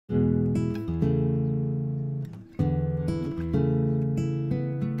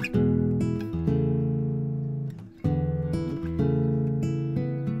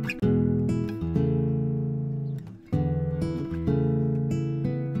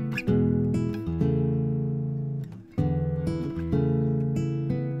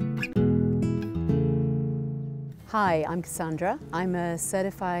Hi, I'm Cassandra. I'm a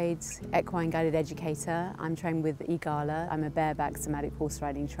certified equine guided educator. I'm trained with EAGALA. I'm a bareback somatic horse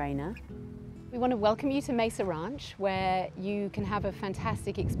riding trainer. We want to welcome you to Mesa Ranch, where you can have a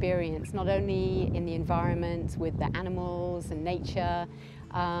fantastic experience, not only in the environment with the animals and nature,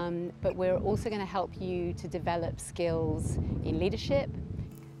 but we're also going to help you to develop skills in leadership.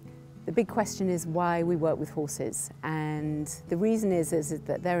 The big question is why we work with horses, and the reason is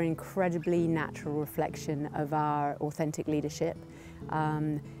that they're an incredibly natural reflection of our authentic leadership,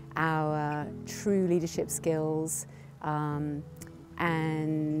 our true leadership skills, and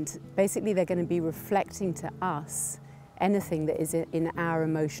basically they're going to be reflecting to us anything that is in our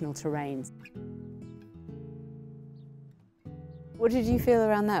emotional terrain. What did you feel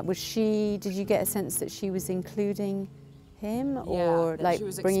around that? Did you get a sense that she was including him, or yeah, like she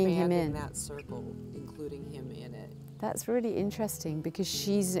was bringing him in? that circle, including him in it. That's really interesting because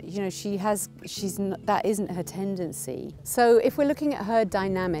that isn't her tendency. So if we're looking at her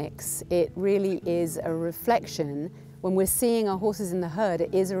dynamics, it really is a reflection. When we're seeing our horses in the herd,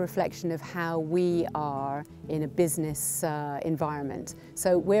 it is a reflection of how we are in a business environment.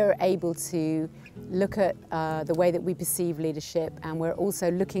 So we're able to look at the way that we perceive leadership, and we're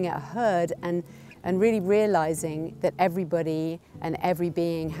also looking at a herd and really realizing that everybody and every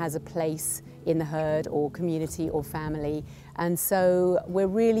being has a place in the herd or community or family. And so we're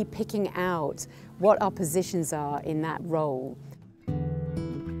really picking out what our positions are in that role.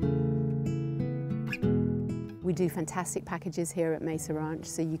 We do fantastic packages here at Mesa Ranch,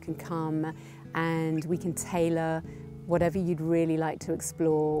 so you can come and we can tailor whatever you'd really like to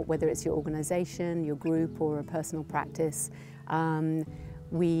explore, whether it's your organization, your group, or a personal practice.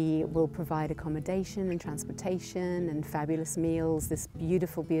 We will provide accommodation and transportation and fabulous meals, this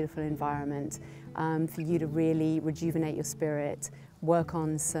beautiful, beautiful environment for you to really rejuvenate your spirit, work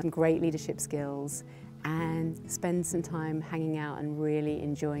on some great leadership skills, and spend some time hanging out and really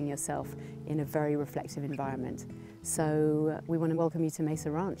enjoying yourself in a very reflective environment. So we want to welcome you to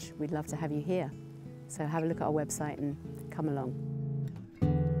Mesa Ranch. We'd love to have you here. So have a look at our website and come along.